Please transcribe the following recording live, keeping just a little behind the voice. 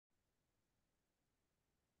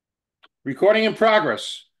Recording in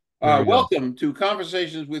progress. There we go. Welcome to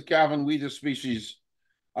Conversations with Calvin, We the Species.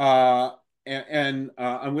 Uh,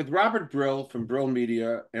 I'm with Robert Brill from Brill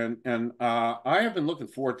Media, and I have been looking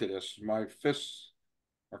forward to this. My fists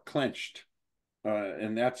are clenched,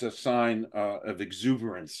 and that's a sign of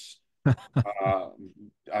exuberance. Uh,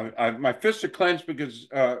 my fists are clenched because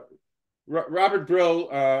Robert Brill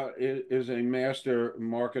is a master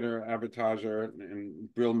marketer, advertiser in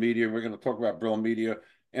Brill Media. We're going to talk about Brill Media.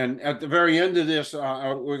 And at the very end of this,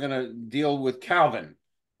 we're going to deal with Calvin,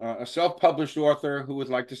 a self-published author who would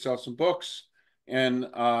like to sell some books. And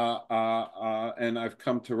I've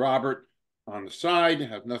come to Robert on the side,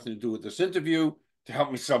 have nothing to do with this interview, to help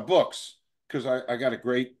me sell books because I got a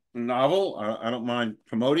great novel. I don't mind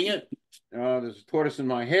promoting it. There's a tortoise in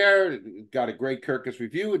my hair. It got a great Kirkus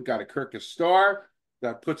review. It got a Kirkus star.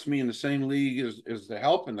 That puts me in the same league as The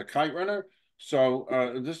Help and The Kite Runner. So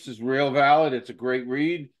this is real valid. It's a great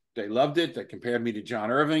read. They loved it. They compared me to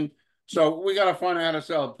John Irving. So we got to find out how to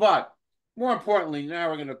sell it. But more importantly, now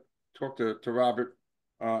we're going to talk to Robert,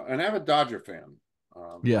 an avid Dodger fan.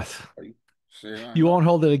 Yes. See, I You know. won't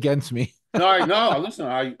hold it against me. No, I know. Listen,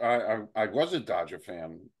 I was a Dodger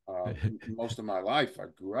fan most of my life. I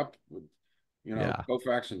grew up with Yeah.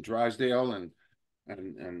 Koufax and Drysdale and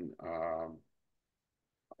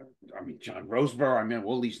I mean John Roseborough. I mean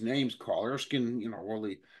all these names, Carl Erskine. All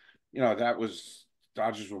the, that was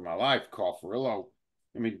Dodgers were my life. Carl Furillo.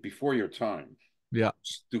 I mean before your time. Yeah.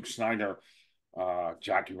 Duke Snyder,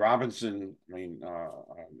 Jackie Robinson. I mean,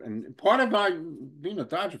 and part of my being a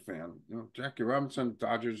Dodger fan, Jackie Robinson,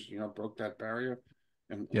 Dodgers, broke that barrier,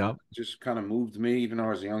 and Yeah. just kind of moved me, even though I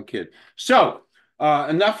was a young kid. So,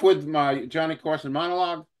 enough with my Johnny Carson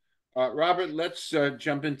monologue. Robert, let's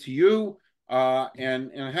jump into you.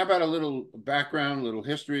 And how about a little background, a little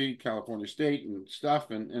history, California State and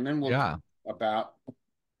stuff, and then we'll talk Yeah. about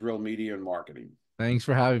Brill Media and marketing. Thanks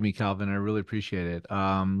for having me, Calvin. I really appreciate it.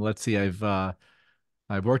 Let's see. I've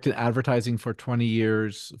worked in advertising for 20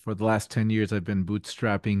 years. For the last 10 years, I've been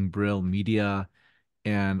bootstrapping Brill Media,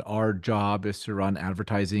 and our job is to run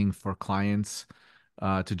advertising for clients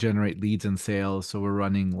to generate leads and sales. So we're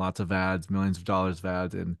running lots of ads, millions of dollars of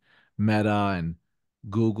ads in Meta and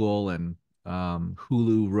Google and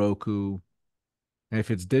Hulu, Roku. And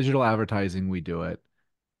if it's digital advertising, we do it.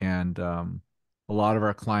 And a lot of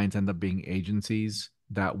our clients end up being agencies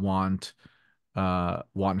that want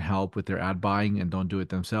help with their ad buying and don't do it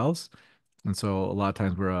themselves. And so a lot of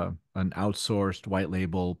times we're an outsourced white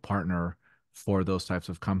label partner for those types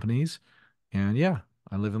of companies. And yeah,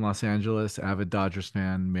 I live in Los Angeles, avid Dodgers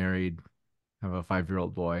fan, married, have a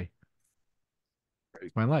 5-year-old boy. Great.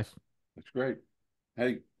 It's my life. That's great.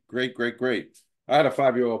 Hey, great, great, great. I had a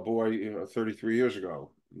 5-year-old boy 33 years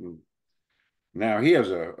ago. Now he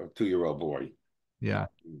has a 2-year-old boy. Yeah,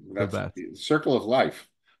 the That's best. the circle of life.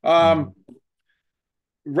 Um, Mhm.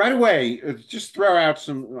 right away, just throw out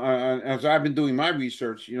some, as I've been doing my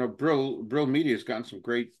research, Brill Media has gotten some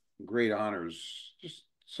great, great honors. Just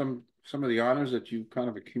some of the honors that you kind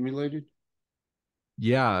of accumulated.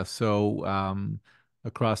 Yeah, so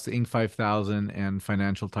across the Inc. 5000 and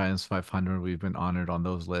Financial Times 500, we've been honored on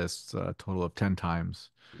those lists a total of 10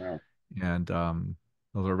 times. Wow. And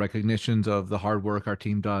those are recognitions of the hard work our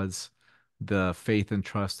team does, the faith and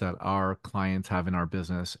trust that our clients have in our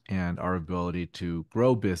business, and our ability to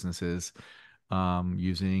grow businesses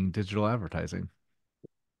using digital advertising.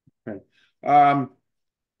 Okay. Um,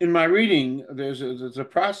 in my reading, there's a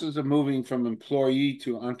process of moving from employee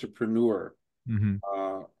to entrepreneur. Hmm.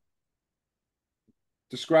 Uh,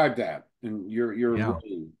 Describe that and your Yeah. role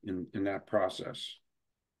in that process.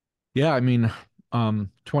 Yeah, I mean,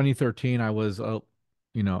 2013, I was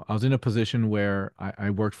in a position where I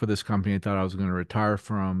worked for this company. I thought I was going to retire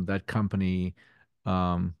from that company,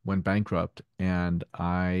 went bankrupt, and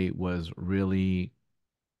I was really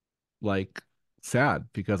like sad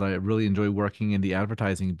because I really enjoy working in the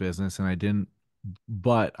advertising business, and I didn't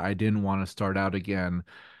want to start out again,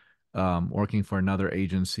 working for another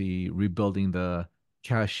agency, rebuilding the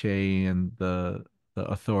cachet and the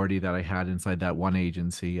authority that I had inside that one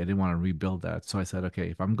agency. I didn't want to rebuild that. So I said, okay,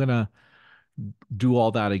 if I'm gonna do all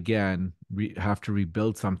that again, have to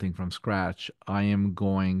rebuild something from scratch, I am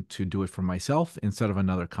going to do it for myself instead of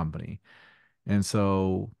another company. And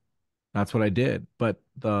so that's what I did. But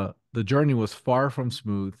the journey was far from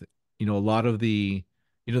smooth. A lot of the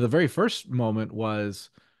very first moment was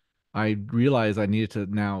I realized I needed to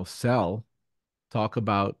now sell, talk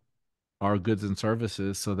about our goods and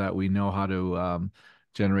services so that we know how to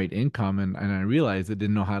generate income. And I realized I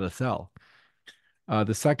didn't know how to sell.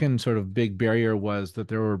 The second sort of big barrier was that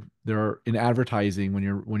there are in advertising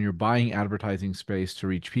when you're buying advertising space to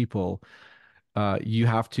reach people, you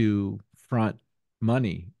have to front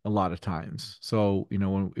money a lot of times. So,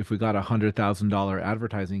 if we got $100,000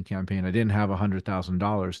 advertising campaign, I didn't have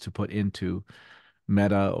 $100,000 to put into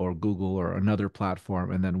Meta or Google or another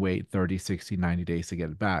platform and then wait 30, 60, 90 days to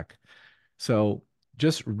get it back. So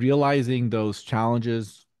just realizing those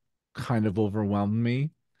challenges kind of overwhelmed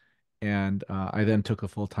me. And I then took a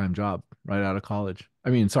full-time job right out of college. I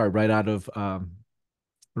mean, sorry, right out of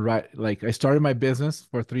right, like I started my business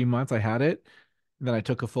for 3 months. I had it, and then I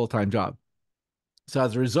took a full-time job. So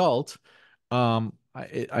as a result,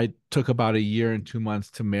 I took about a year and 2 months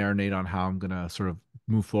to marinate on how I'm gonna sort of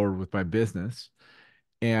move forward with my business.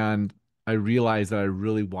 And I realized that I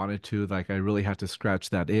really wanted to, like, I really had to scratch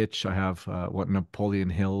that itch. I have what Napoleon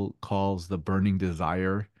Hill calls the burning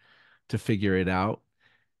desire to figure it out.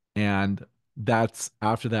 And that's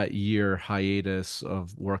after that year hiatus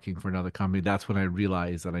of working for another company, that's when I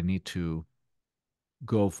realized that I need to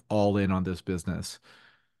go all in on this business.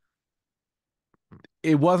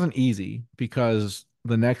 It wasn't easy because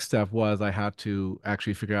the next step was I had to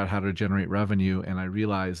actually figure out how to generate revenue. And I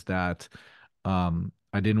realized that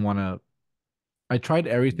I didn't want to, I tried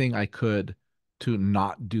everything I could to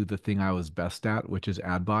not do the thing I was best at, which is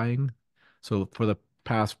ad buying. So for the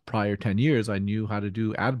past prior 10 years, I knew how to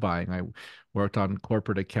do ad buying. I worked on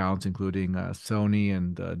corporate accounts, including Sony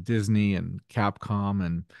and Disney and Capcom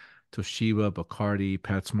and Toshiba, Bacardi,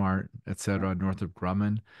 PetSmart, etc., Northrop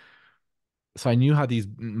Grumman. So I knew how these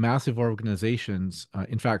massive organizations,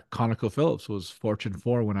 in fact, ConocoPhillips was Fortune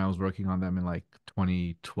 4 when I was working on them in like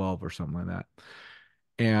 2012 or something like that.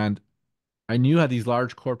 And I knew how these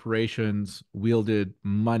large corporations wielded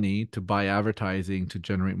money to buy advertising to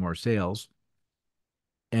generate more sales.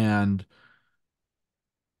 And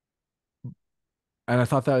I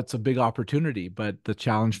thought that it's a big opportunity, but the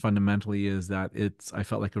challenge fundamentally is that I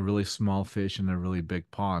felt like a really small fish in a really big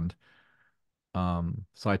pond.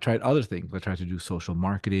 So I tried other things. I tried to do social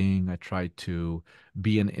marketing. I tried to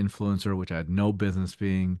be an influencer, which I had no business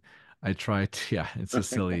being. I tried to, yeah, it's a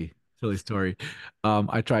silly story.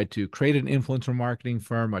 I tried to create an influencer marketing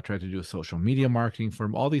firm. I tried to do a social media marketing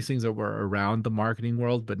firm, all these things that were around the marketing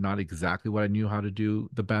world, but not exactly what I knew how to do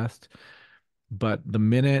the best. But the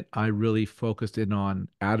minute I really focused in on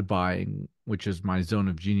ad buying, which is my zone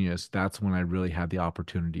of genius, that's when I really had the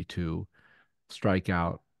opportunity to strike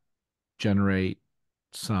out, generate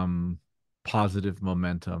some positive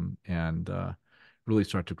momentum, and really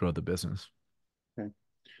start to grow the business. Okay.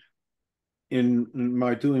 In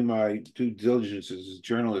my doing my due diligence as a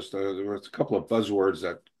journalist, there was a couple of buzzwords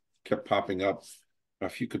that kept popping up.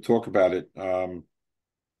 If you could talk about it,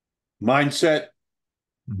 mindset,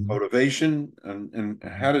 Mhm. motivation, and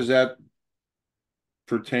how does that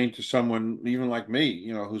pertain to someone even like me,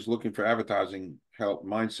 who's looking for advertising help,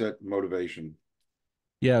 mindset, motivation?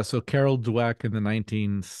 Yeah, so Carol Dweck in the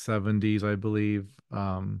 1970s, I believe,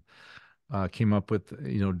 came up with,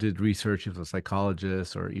 did research as a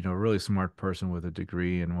psychologist or, a really smart person with a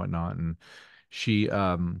degree and whatnot. And she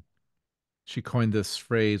she coined this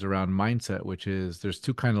phrase around mindset, which is there's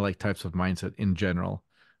two kind of like types of mindset in general.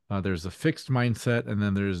 There's a fixed mindset and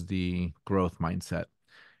then there's the growth mindset.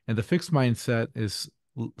 And the fixed mindset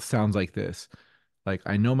sounds like this. Like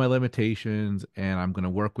I know my limitations and I'm going to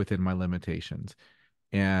work within my limitations.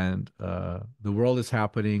 And the world is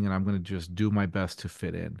happening and I'm going to just do my best to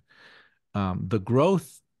fit in. The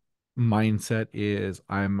growth mindset is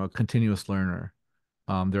I'm a continuous learner.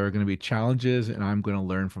 There are going to be challenges and I'm going to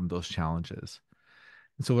learn from those challenges.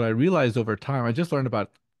 And so what I realized over time, I just learned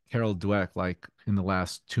about Carol Dweck like in the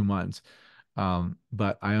last 2 months.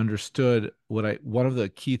 But I understood one of the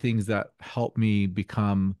key things that helped me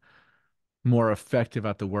become more effective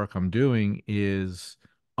at the work I'm doing is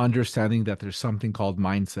understanding that there's something called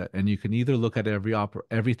mindset. And you can either look at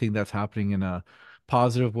everything that's happening in a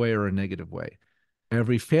positive way or a negative way.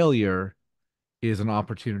 Every failure is an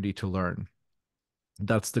opportunity to learn.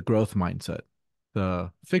 That's the growth mindset.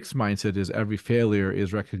 The fixed mindset is every failure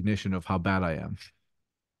is recognition of how bad I am,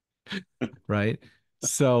 right?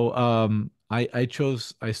 So I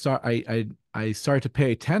started to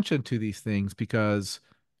pay attention to these things because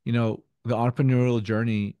the entrepreneurial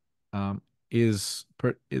journey is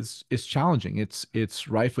challenging. It's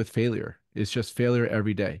rife with failure. It's just failure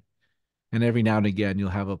every day. And every now and again you'll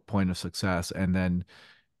have a point of success, and then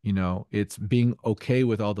it's being okay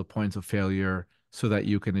with all the points of failure so that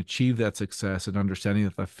you can achieve that success, and understanding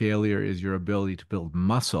that the failure is your ability to build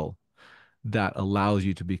muscle that allows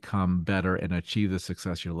you to become better and achieve the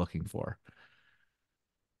success you're looking for.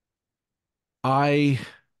 I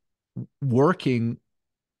working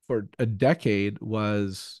for a decade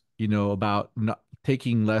was, about not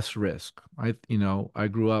taking less risk. I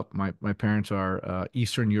grew up, my parents are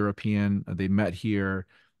Eastern European. They met here.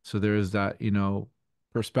 So there's that,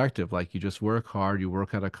 perspective. Like you just work hard, you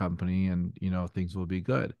work at a company and, things will be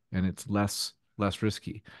good and it's less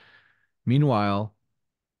risky. Meanwhile,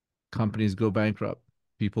 companies go bankrupt,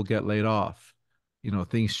 people get laid off,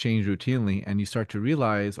 things change routinely, and you start to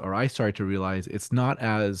realize, or I start to realize, it's not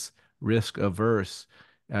as risk averse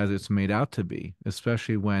as it's made out to be,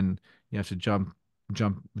 especially when you have to jump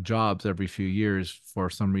jobs every few years for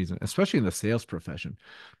some reason, especially in the sales profession.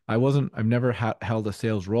 I've never held a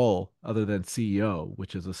sales role other than CEO,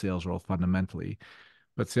 which is a sales role fundamentally.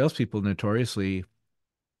 But salespeople notoriously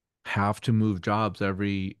have to move jobs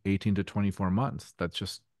every 18 to 24 months. That's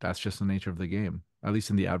just the nature of the game, at least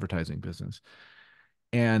in the advertising business.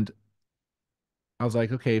 And I was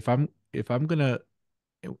like, okay, if I'm gonna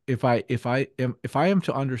if I am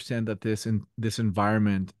to understand that this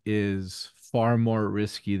environment is far more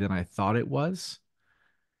risky than I thought it was,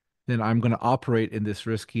 then I'm going to operate in this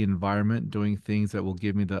risky environment doing things that will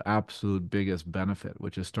give me the absolute biggest benefit,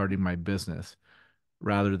 which is starting my business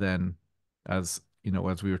rather than, as we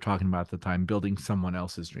were talking about at the time, building someone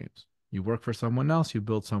else's dreams. You work for someone else, you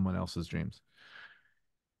build someone else's dreams.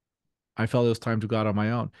 I felt it was time to go out on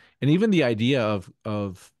my own. And even the idea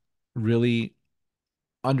of really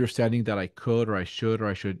understanding that I could or I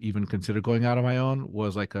should even consider going out on my own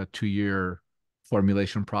was like a 2 year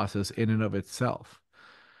formulation process in and of itself.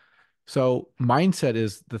 So mindset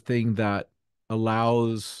is the thing that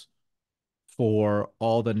allows for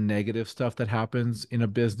all the negative stuff that happens in a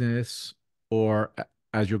business or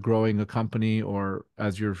as you're growing a company or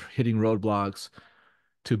as you're hitting roadblocks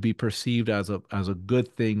to be perceived as a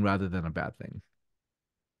good thing rather than a bad thing.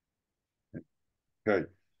 Okay.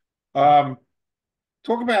 Um,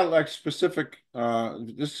 Talk about like specific,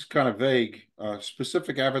 this is kind of vague,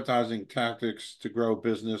 specific advertising tactics to grow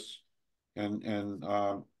business and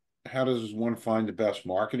how does one find the best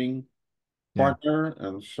marketing Yeah. partner?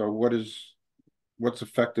 And so what's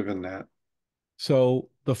effective in that? So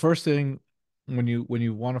the first thing when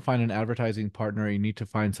you want to find an advertising partner, you need to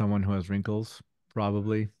find someone who has wrinkles,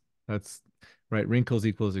 probably. That's right. Wrinkles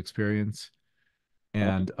equals experience. I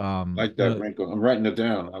And like that wrinkle. I'm writing it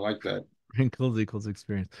down. I like that. wrinkles equals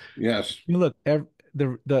experience. Yes. Look,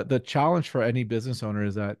 the challenge for any business owner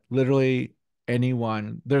is that literally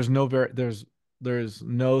anyone, there's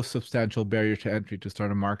no substantial barrier to entry to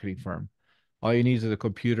start a marketing firm. All you need is a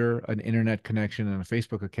computer, an internet connection, and a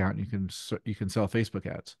Facebook account. You can sell Facebook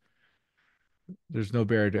ads. There's no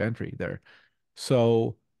barrier to entry there.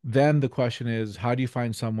 So then the question is, how do you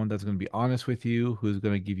find someone that's going to be honest with you, who's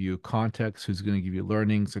going to give you context, who's going to give you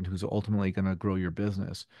learnings, and who's ultimately going to grow your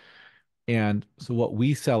business? And so what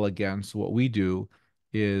we sell against, what we do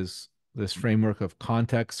is this framework of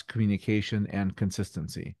context, communication, and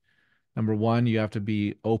consistency. Number one, you have to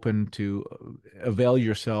be open to avail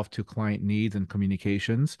yourself to client needs and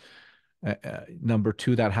communications. Number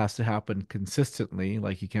two, that has to happen consistently.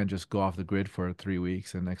 Like you can't just go off the grid for 3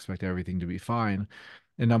 weeks and expect everything to be fine.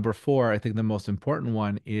 And number four, I think the most important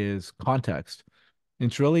one is context.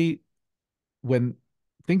 It's really when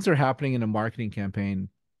things are happening in a marketing campaign,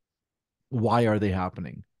 why are they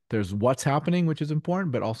happening? There's what's happening, which is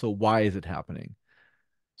important, but also why is it happening?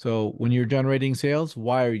 So when you're generating sales,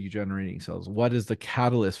 why are you generating sales? What is the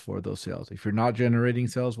catalyst for those sales? If you're not generating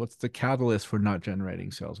sales, what's the catalyst for not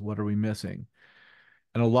generating sales? What are we missing?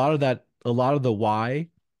 And a lot of the why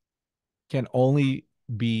can only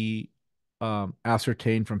be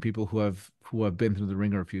ascertained from people who have been through the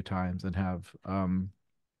ringer a few times and have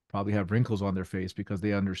probably have wrinkles on their face because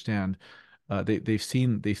they understand they've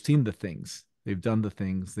seen the things, they've done the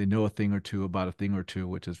things, they know a thing or two about a thing or two,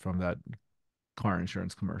 which is from that car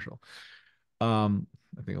insurance commercial. I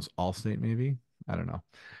think it was Allstate, maybe. I don't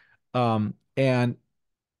know. And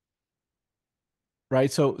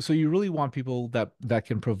right, so you really want people that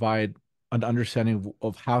can provide an understanding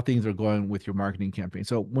of how things are going with your marketing campaign.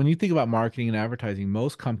 So when you think about marketing and advertising,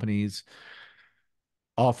 most companies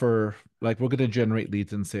offer like we're going to generate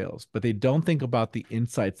leads and sales, but they don't think about the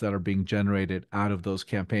insights that are being generated out of those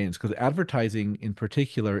campaigns because advertising in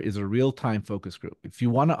particular is a real-time focus group. If you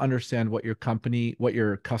want to understand what your company, what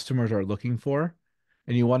your customers are looking for,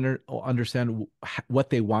 and you want to understand what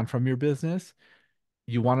they want from your business,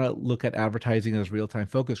 you want to look at advertising as real-time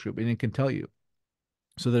focus group, and it can tell you.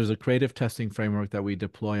 So there's a creative testing framework that we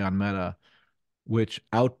deploy on Meta which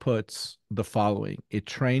outputs the following. It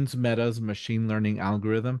trains Meta's machine learning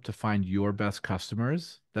algorithm to find your best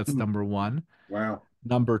customers. That's Hmm. number one. Wow.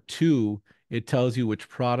 Number two, It tells you which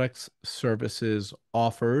products, services,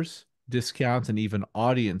 offers, discounts, and even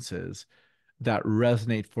audiences that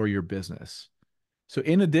resonate for your business. So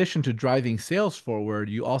in addition to driving sales forward,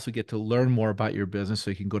 you also get to learn more about your business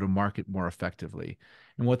so you can go to market more effectively.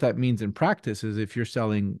 And what that means in practice is if you're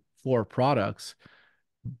selling four products,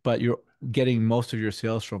 but you're getting most of your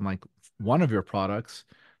sales from like one of your products,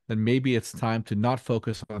 then maybe it's time to not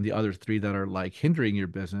focus on the other three that are like hindering your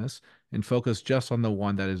business and focus just on the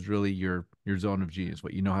one that is really your zone of genius,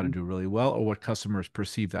 what you know how to do really well or what customers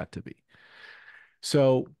perceive that to be.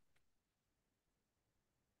 So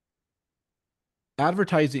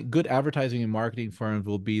good advertising and marketing firms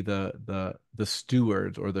will be the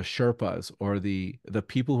stewards or the Sherpas or the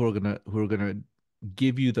people who are gonna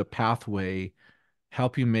give you the pathway,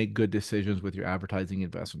 help you make good decisions with your advertising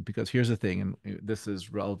investment. Because here's the thing, and this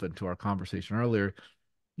is relevant to our conversation earlier,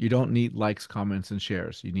 you don't need likes, comments, and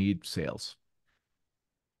shares. You need sales.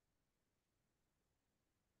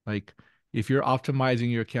 Like if you're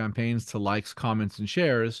optimizing your campaigns to likes, comments, and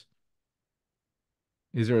shares,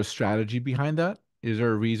 is there a strategy behind that? Is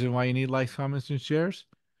there a reason why you need likes, comments, and shares?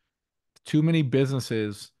 Too many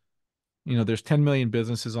businesses, there's 10 million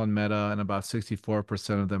businesses on Meta, and about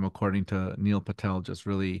 64% of them, according to Neil Patel, just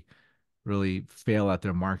really fail at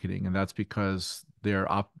their marketing. And that's because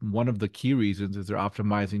one of the key reasons is they're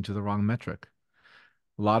optimizing to the wrong metric.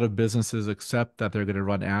 A lot of businesses accept that they're going to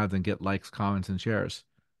run ads and get likes, comments, and shares.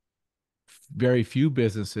 Very few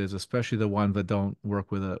businesses, especially the ones that don't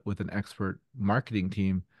work with an expert marketing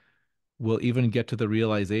team, will even get to the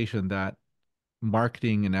realization that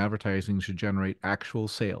marketing and advertising should generate actual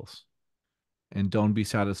sales, and don't be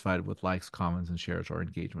satisfied with likes, comments, and shares or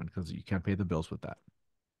engagement because you can't pay the bills with that.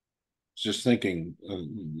 Just thinking,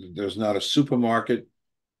 there's not a supermarket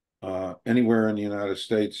anywhere in the United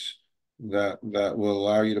States that will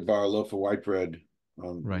allow you to buy a loaf of white bread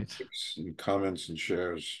on Right. likes and comments and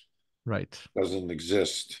shares. Right. Doesn't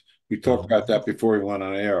exist. We talked Doesn't about that exist. before we went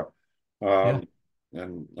on air. Yeah.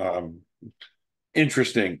 And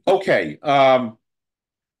interesting. Okay.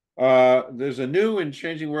 There's a new and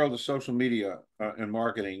changing world of social media and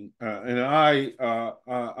marketing, and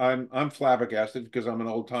I'm flabbergasted because I'm an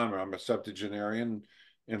old timer. I'm a septuagenarian,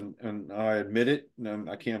 and I admit it, and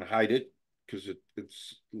I can't hide it because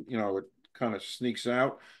it's it kind of sneaks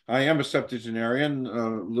out. I am a septuagenarian, a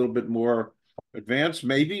little bit more advanced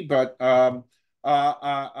maybe, but a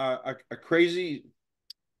crazy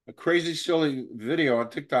silly video on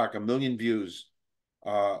TikTok, 1 million views.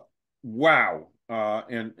 Uh, wow.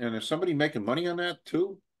 And is somebody making money on that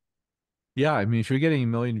too? Yeah, I mean, if you're getting a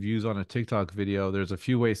million views on a TikTok video, there's a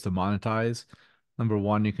few ways to monetize. Number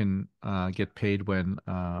one, you can get paid when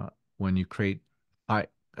you create a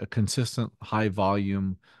consistent high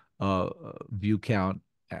volume view count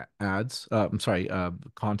ads. I'm sorry,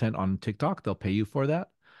 content on TikTok. They'll pay you for that.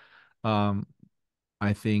 Um,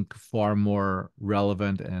 I think far more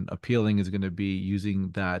relevant and appealing is going to be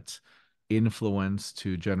using that influence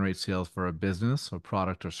to generate sales for a business or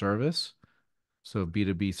product or service. So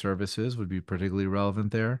B2B services would be particularly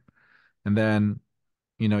relevant there. And then,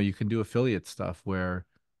 you can do affiliate stuff where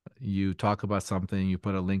you talk about something, you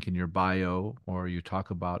put a link in your bio, or you talk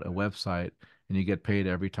about a website and you get paid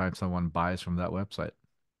every time someone buys from that website.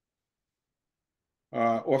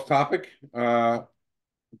 Off topic.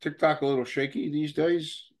 TikTok a little shaky these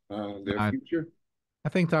days. Their I, future. I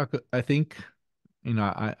think,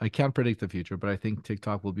 I can't predict the future, but I think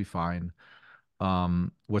TikTok will be fine.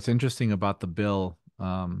 What's interesting about the bill,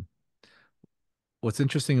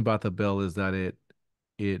 is that it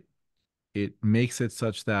it makes it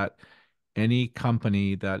such that any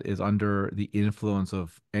company that is under the influence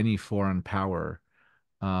of any foreign power,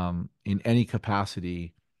 in any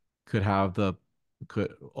capacity, could have the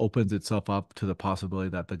could opens itself up to the possibility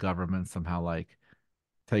that the government somehow like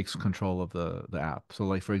takes control of the app. So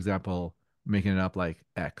like for example, making it up like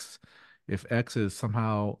X. If X is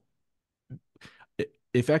somehow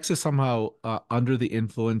if X is somehow under the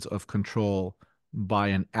influence of control by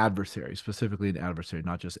an adversary, specifically an adversary,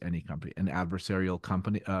 not just any company, an adversarial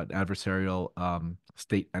company, adversarial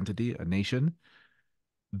state entity, a nation,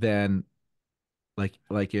 then like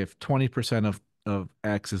if 20% of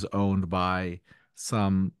X is owned by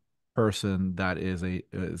some person that is a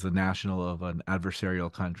national of an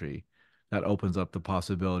adversarial country, that opens up the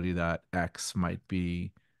possibility that X might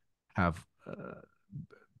have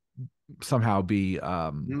somehow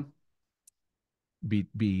Mhm.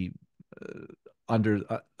 be uh, under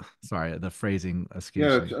sorry, the phrasing Yeah,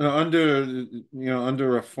 escapes it's me.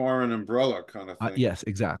 under a foreign umbrella kind of thing. Yes,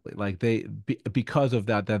 exactly. Like because of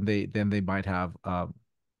that, then they might have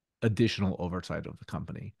additional oversight of the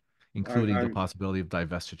company. including the I possibility of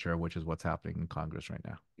divestiture, which is what's happening in Congress right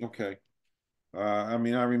now. okay. I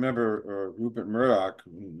mean, I remember Rupert Murdoch,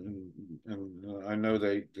 and I know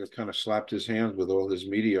they kind of slapped his hands with all his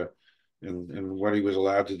media and what he was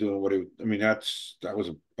allowed to do and what he. I mean, that was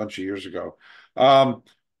a bunch of years ago. Um,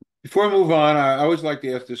 Before I move on, I always like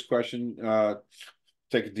to ask this question.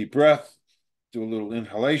 Take a deep breath, do a little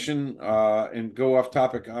inhalation, and go off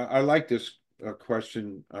topic. I like this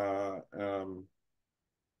question. Uh,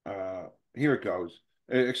 Here it goes.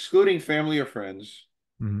 Excluding family or friends.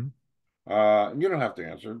 Hmm. You don't have to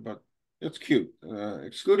answer, but it's cute.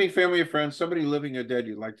 Excluding family or friends, somebody living or dead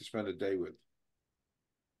you'd like to spend a day with.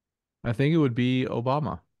 I think it would be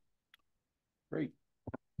Obama. Great.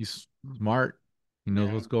 He's smart. He knows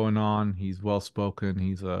Yeah. what's going on. He's well spoken.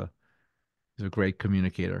 He's a great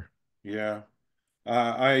communicator. Yeah.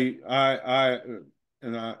 I,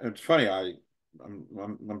 and it's funny. I'm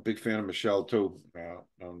a big fan of Michelle too.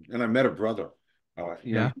 And I met her brother.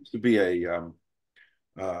 Yeah. He used to be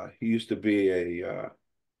he used to be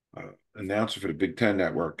announcer for the Big Ten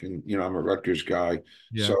Network, and I'm a Rutgers guy,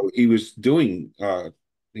 Yeah. so he was doing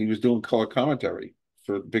color commentary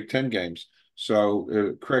for Big Ten games.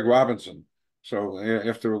 So Craig Robinson. So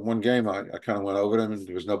after one game, I kind of went over to him, and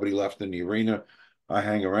there was nobody left in the arena. I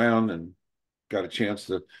hang around and got a chance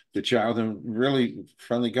to chat with him. Really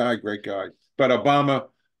friendly guy, great guy. But Obama,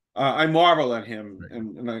 I marvel at him, Right.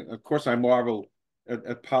 and of course I marvel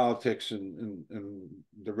at politics and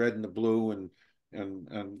the red and the blue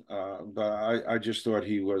but I just thought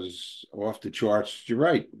he was off the charts. You're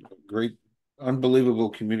right, great, unbelievable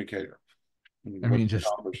communicator. I What mean, he just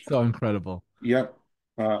accomplished. so incredible. Yep,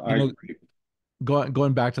 You I know, agree.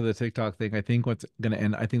 going back to the TikTok thing, I think what's going to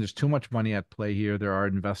end, I think there's too much money at play here. There are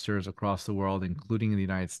investors across the world, including in the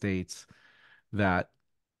United States, that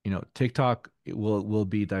TikTok will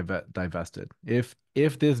be divested if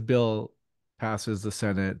this bill passes the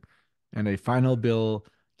Senate and a final bill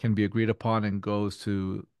can be agreed upon and goes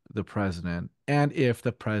to the president, and if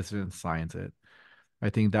the president signs it. I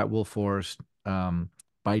think that will force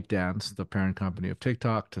ByteDance, the parent company of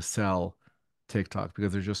TikTok, to sell TikTok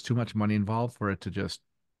because there's just too much money involved for it to just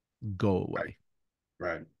go Right, away.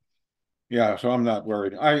 right. Yeah, so I'm not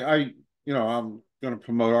worried. I'm going to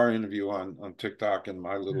promote our interview on TikTok in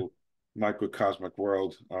my Yeah. little microcosmic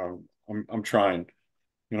world. I'm trying.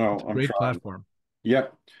 It's a I'm great trying. platform.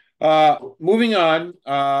 Yep. Moving on.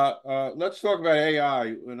 Let's talk about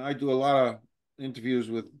AI. When I do a lot of interviews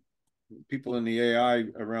with people in the AI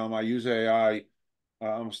realm, I use AI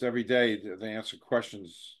almost every day. They answer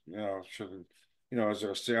questions. Is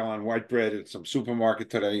there a sale on white bread at some supermarket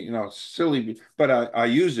today? Silly, but I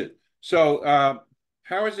use it. So,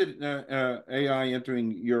 how is it AI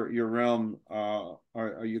entering your realm?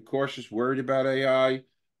 Are you cautious, worried about AI?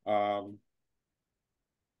 Um,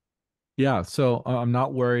 Yeah, so I'm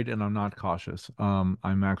not worried and I'm not cautious. I'm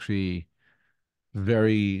actually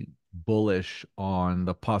very bullish on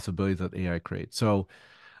the possibilities that AI creates. So,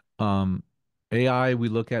 um, AI we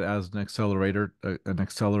look at as an accelerator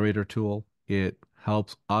tool. It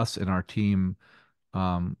helps us and our team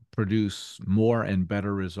produce more and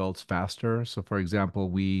better results faster. So, for example,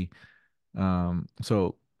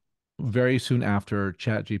 so very soon after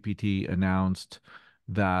ChatGPT announced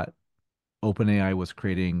that OpenAI was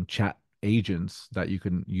creating chat agents that you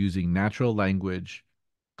can, using natural language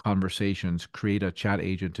conversations, create a chat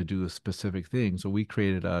agent to do a specific thing. So we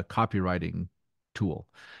created a copywriting tool.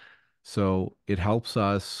 So it helps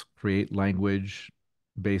us create language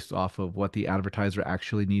based off of what the advertiser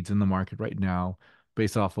actually needs in the market right now,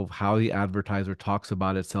 based off of how the advertiser talks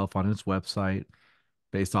about itself on its website,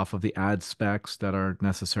 based off of the ad specs that are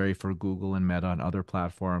necessary for Google and Meta and other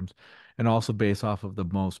platforms, and also based off of the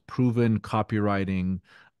most proven copywriting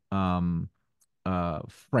um,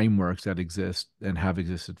 frameworks that exist and have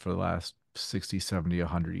existed for the last 60, 70,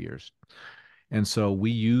 100 years. And so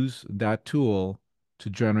we use that tool to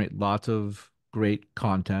generate lots of great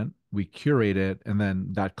content. We curate it, and then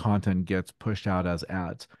that content gets pushed out as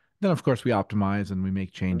ads. Then, of course, we optimize and we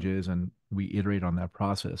make changes and we iterate on that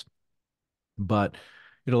process. But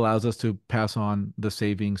it allows us to pass on the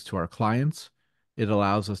savings to our clients. It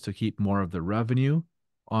allows us to keep more of the revenue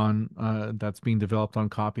on that's being developed on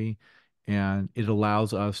copy, and it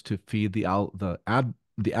allows us to feed the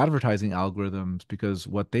advertising algorithms because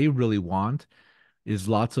what they really want is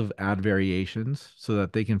lots of ad variations so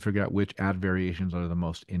that they can figure out which ad variations are the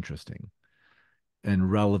most interesting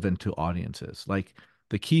and relevant to audiences. Like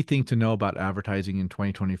the key thing to know about advertising in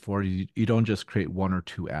 2024 is you don't just create one or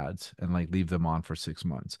two ads and like leave them on for 6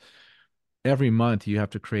 months. Every month you have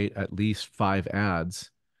to create at least 5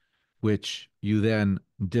 ads, which you then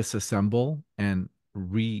disassemble and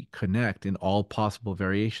reconnect in all possible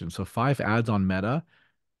variations. So 5 ads on Meta,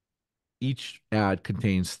 each ad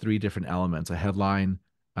contains 3 different elements: a headline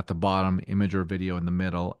at the bottom, image or video in the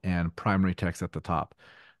middle, and primary text at the top.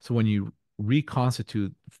 So when you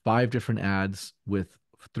reconstitute 5 different ads with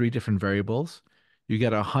 3 different variables, you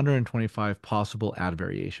get 125 possible ad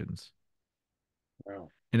variations. Wow.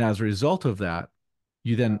 And as a result of that,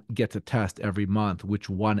 you then Wow. get to test every month which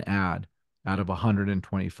one ad out of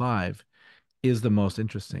 125 is the most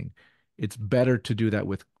interesting. It's better to do that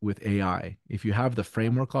with AI. If you have the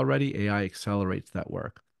framework already, AI accelerates that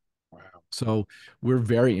work. Wow. So we're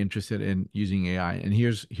very interested in using AI. And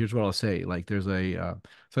here's what I'll say. Like there's a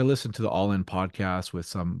so I listened to the All In podcast with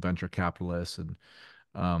some venture capitalists, and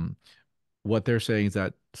um, what they're saying is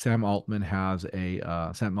that Sam Altman,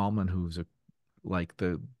 who's like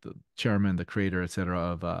the chairman, the creator, et cetera,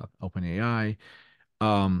 of OpenAI.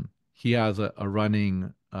 He has a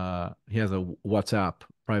running he has a WhatsApp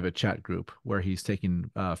private chat group where he's taking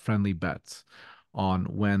friendly bets on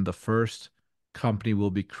when the first company will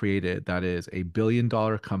be created that is a $1 billion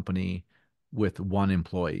company with 1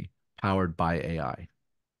 employee powered by AI.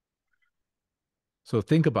 So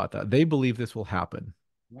think about that. They believe this will happen.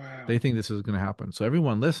 They Wow. think this is going to happen. So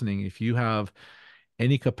everyone listening, if you have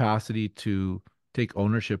any capacity to take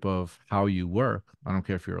ownership of how you work, I don't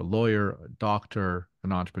care if you're a lawyer, a doctor,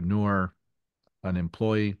 an entrepreneur, an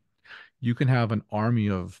employee, you can have an army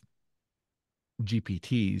of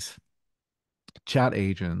GPTs, chat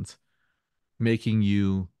agents, making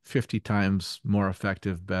you 50 times more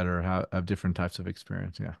effective, better, have different types of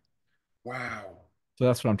experience. Yeah. Wow. So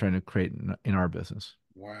that's what I'm trying to create in our business.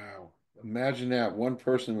 Wow. Imagine that one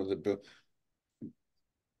person with a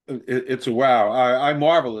it's a wow. I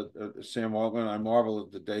marvel at Sam Altman. I marvel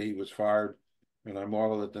at the day he was fired, and I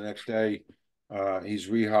marvel at the next day he's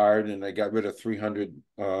rehired, and they got rid of 300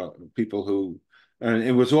 people who, and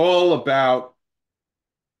it was all about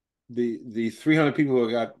the 300 people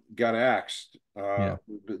who got axed. Yeah.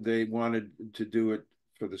 They wanted to do it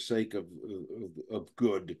for the sake of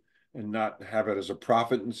good and not have it as a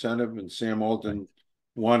profit incentive. And Sam Right. Altman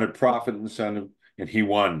wanted profit incentive, and he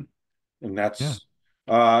won. And Yeah.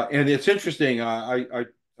 and it's interesting. I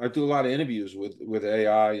do a lot of interviews with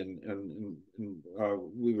AI, and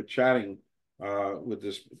we were chatting with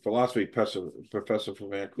this philosophy professor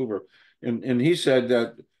from Vancouver, and he said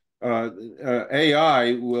that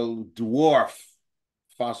AI will dwarf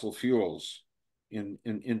fossil fuels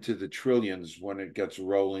into the trillions when it gets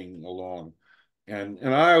rolling along.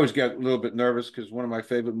 And I always get a little bit nervous because one of my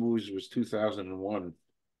favorite movies was 2001.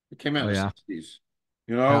 It came out Oh in the yeah. 60s,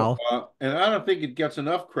 Hal. and I don't think it gets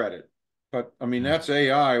enough credit. But I mean, Yeah. that's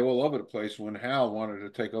AI all over the place when Hal wanted to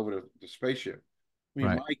take over the spaceship. I mean,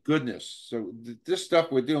 Right. my goodness. So this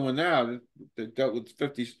stuff we're doing now that dealt with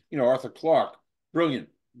 50s, Arthur Clarke, brilliant,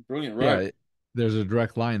 brilliant, Yeah. right? There's a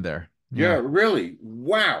direct line there. Yeah, Yeah. really.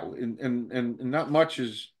 Wow. And not much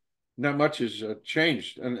is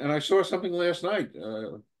changed. And I saw something last night.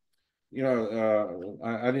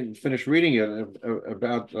 I didn't finish reading it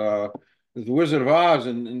about the Wizard of Oz,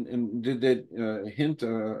 and did that hint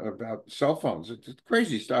about cell phones. It's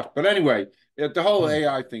crazy stuff. But anyway, the whole Hmm.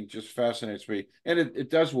 AI thing just fascinates me, and it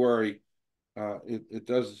does worry. It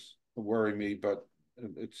does worry me, but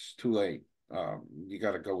it's too late. You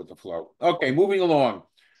got to go with the flow. Okay, moving along.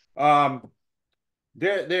 Um,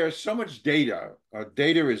 there's so much data.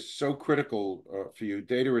 Data is so critical for you.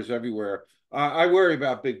 Data is everywhere. I worry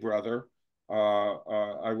about Big Brother.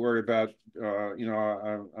 I worry about,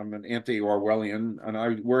 I'm an anti-Orwellian, and I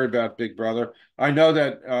worry about Big Brother. I know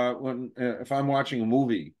that when if I'm watching a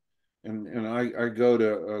movie, and I go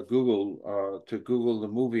to Google to Google the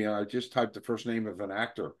movie, and I just type the first name of an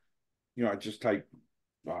actor. I just type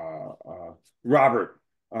Robert,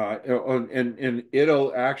 and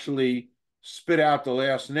it'll actually spit out the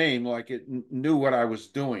last name like it knew what I was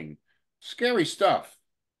doing. Scary stuff.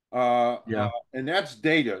 Yeah. And that's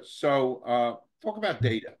data. So talk about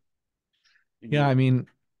data in Yeah. your. I mean,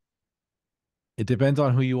 it depends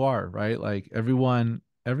on who you are, right? Like everyone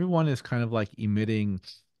is kind of like emitting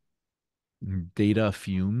data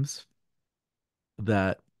fumes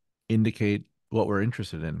that indicate what we're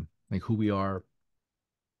interested in, like who we are.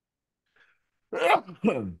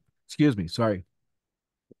 Excuse me, sorry.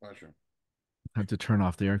 Pleasure. I had to turn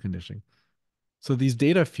off the air conditioning. So these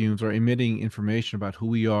data fumes are emitting information about who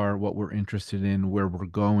we are, what we're interested in, where we're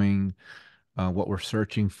going, what we're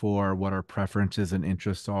searching for, what our preferences and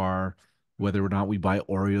interests are, whether or not we buy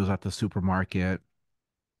Oreos at the supermarket,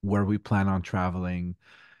 where we plan on traveling.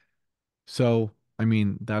 So, I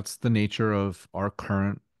mean, that's the nature of our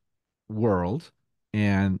current world.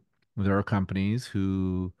 And there are companies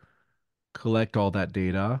who collect all that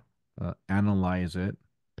data, analyze it,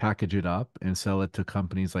 package it up, and sell it to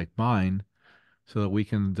companies like mine so that we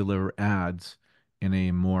can deliver ads in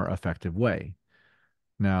a more effective way.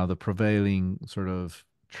 Now, the prevailing sort of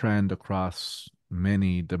trend across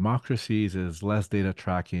many democracies is less data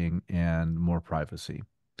tracking and more privacy.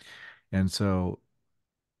 And so,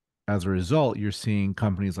 as a result, you're seeing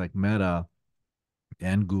companies like Meta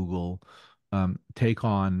and Google take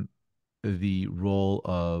on the role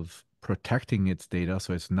of protecting its data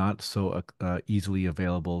so it's not so easily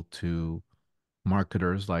available to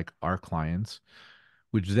marketers like our clients,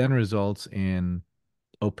 which then results in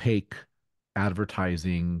opaque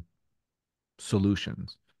advertising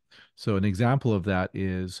solutions. So, an example of that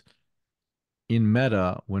is in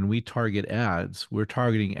Meta, when we target ads, we're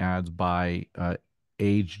targeting ads by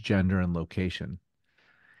age, gender, and location.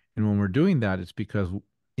 And when we're doing that, it's because,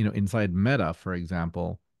 inside Meta, for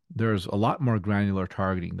example, there's a lot more granular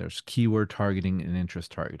targeting. There's keyword targeting and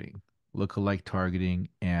interest targeting, lookalike targeting,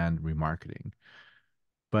 and remarketing.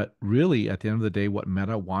 But really, at the end of the day, what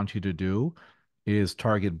Meta wants you to do is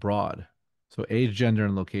target broad. So age, gender,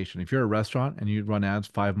 and location. If you're a restaurant and you run ads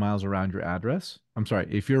 5 miles around your address, I'm sorry,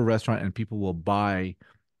 if you're a restaurant and people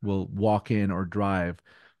will walk in or drive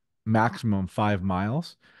maximum 5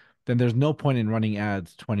 miles, then there's no point in running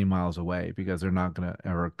ads 20 miles away because they're not going to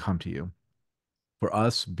ever come to you. For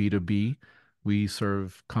us, B2B, we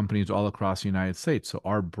serve companies all across the United States. So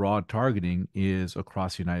our broad targeting is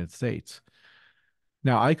across the United States.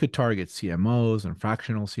 Now, I could target CMOs and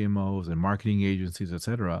fractional CMOs and marketing agencies, et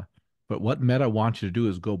cetera. But what Meta wants you to do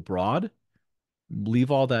is go broad,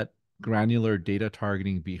 leave all that granular data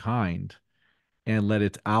targeting behind, and let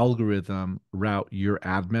its algorithm route your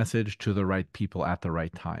ad message to the right people at the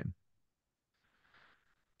right time.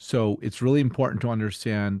 So it's really important to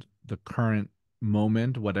understand the current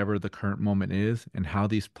moment, whatever the current moment is, and how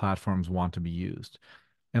these platforms want to be used.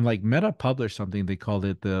 And like Meta published something, they called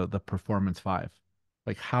it the Performance Five,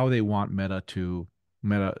 like how they want Meta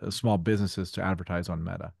small businesses to advertise on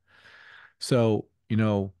Meta. So,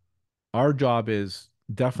 our job is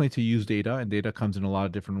definitely to use data, and data comes in a lot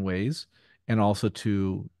of different ways, and also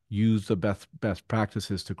to use the best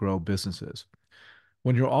practices to grow businesses.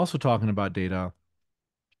 When you're also talking about data,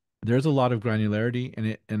 there's a lot of granularity in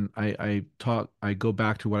it, and I go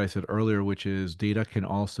back to what I said earlier, which is data can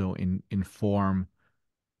also inform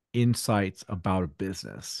insights about a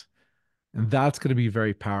business. And that's going to be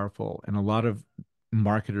very powerful. And a lot of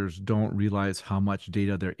marketers don't realize how much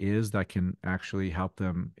data there is that can actually help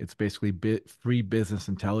them. It's basically free business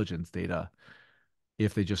intelligence data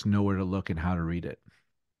if they just know where to look and how to read it.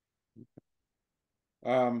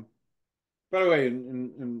 Um, by the way,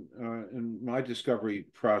 in my discovery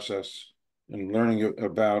process and learning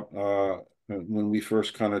about when we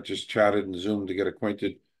first kind of just chatted and Zoom to get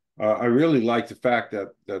acquainted, I really like the fact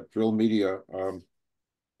that Brill Media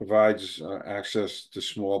provides access to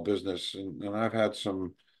small business, and I've had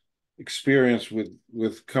some experience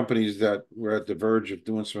with companies that were at the verge of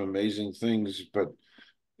doing some amazing things, but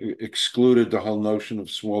excluded the whole notion of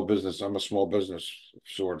small business. I'm a small business of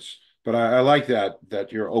sorts, but I like that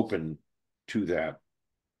you're open to that.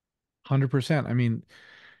 100%. I mean,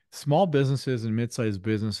 small businesses and mid-sized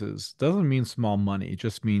businesses doesn't mean small money. It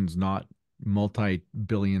just means not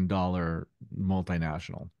multi-billion dollar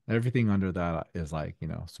multinational. Everything under that is like,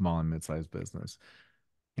 small and mid-sized business.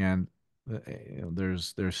 And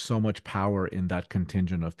there's so much power in that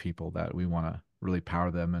contingent of people that we want to really power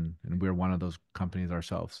them, and we're one of those companies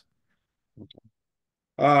ourselves.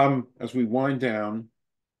 As we wind down,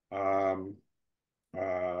 um,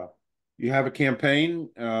 uh, you have a campaign.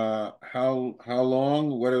 How long?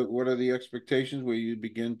 What are the expectations where you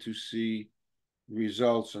begin to see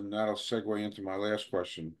results? And that'll segue into my last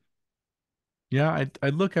question. Yeah,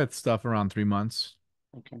 I'd look at stuff around 3 months.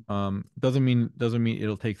 Okay. Doesn't mean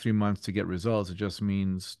it'll take 3 months to get results. It just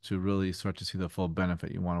means to really start to see the full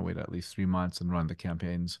benefit. You want to wait at least 3 months and run the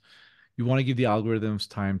campaigns. You want to give the algorithms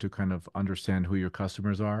time to kind of understand who your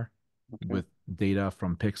customers are Okay. with data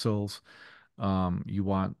from pixels. You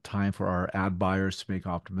want time for our ad buyers to make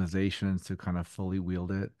optimizations to kind of fully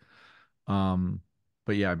wield it. Um,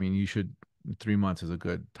 but yeah, I mean, 3 months is a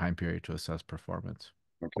good time period to assess performance.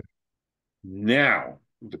 Okay. Now,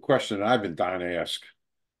 the question that I've been dying to ask.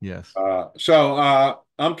 Yes.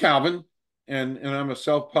 I'm Calvin, and I'm a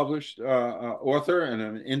self-published author and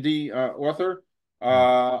an indie author.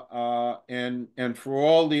 Mm. And for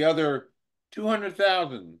all the other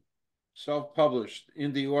 200,000 self-published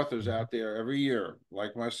indie authors Mhm. out there every year,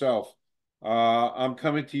 like myself, I'm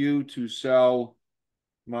coming to you to sell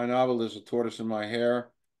my novel. There's a tortoise in my hair.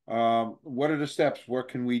 What are the steps? What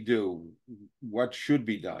can we do? What should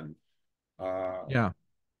be done? Yeah.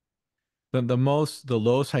 The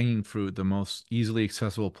lowest hanging fruit, the most easily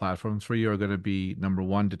accessible platforms for you are going to be number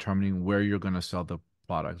one, determining where you're going to sell the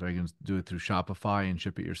product. Are you going to do it through Shopify and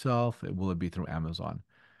ship it yourself? Will it be through Amazon?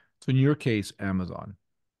 So in your case, Amazon.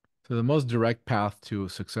 So the most direct path to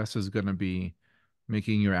success is going to be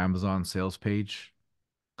making your Amazon sales page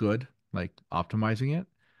good, like optimizing it.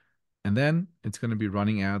 And then it's going to be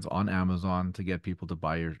running ads on Amazon to get people to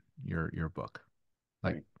buy your book.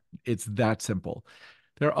 Like Right. it's that simple.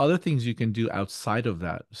 There are other things you can do outside of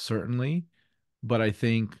that, certainly, but I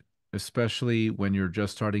think especially when you're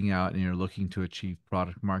just starting out and you're looking to achieve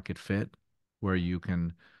product market fit, where you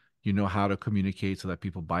know how to communicate so that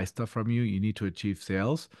people buy stuff from you, you need to achieve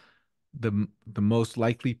sales. The most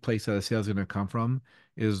likely place that a sale is going to come from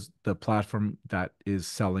is the platform that is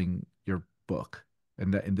selling your book.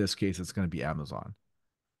 And that in this case, it's going to be Amazon.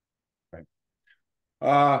 Right.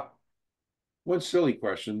 Uh, One silly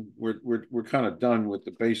question. We're kind of done with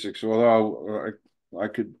the basics, although I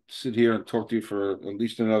could sit here and talk to you for at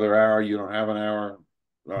least another hour. You don't have an hour.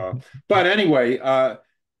 Uh, but anyway,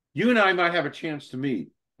 you and I might have a chance to meet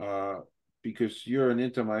because you're an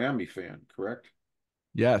Inter Miami fan, correct?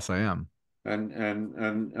 Yes, I am. And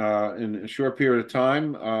in a short period of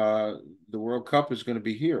time, the World Cup is going to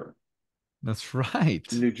be here That's in right.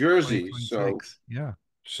 New Jersey. 2026. Yeah.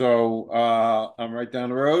 I'm right down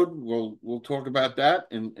the road. We'll talk about that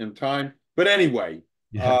in time. But anyway,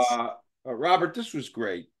 Yes. uh, Robert, this was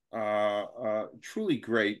great. Truly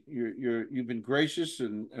great. You've been gracious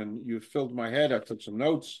and you've filled my head. I took some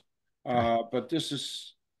notes. Okay. But this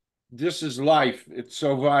is life. It's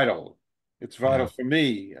so vital. It's vital Yeah. for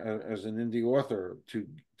me as an indie author to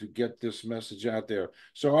get this message out there.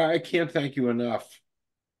 So I can't thank you enough,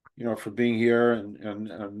 for being here,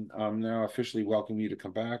 and I'm now officially welcome you to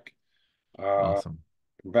come back. Uh, Awesome.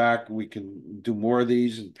 Back, we can do more of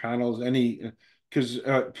these and panels. Because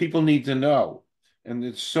people need to know, and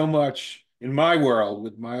it's so much in my world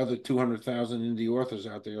with my other 200,000 indie authors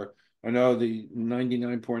out there. I know the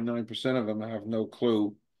 99.9% of them have no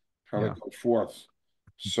clue how to Yeah. go forth.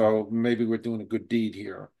 So maybe we're doing a good deed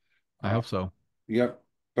here. I Uh, hope so. Yep.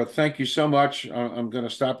 But thank you so much. I'm going to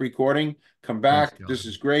stop recording. Come Thanks, back. This Calvin.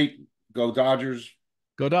 is great. Go Dodgers.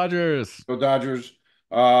 Go Dodgers. Go Dodgers.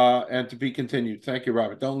 And to be continued. Thank you,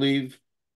 Robert. Don't leave.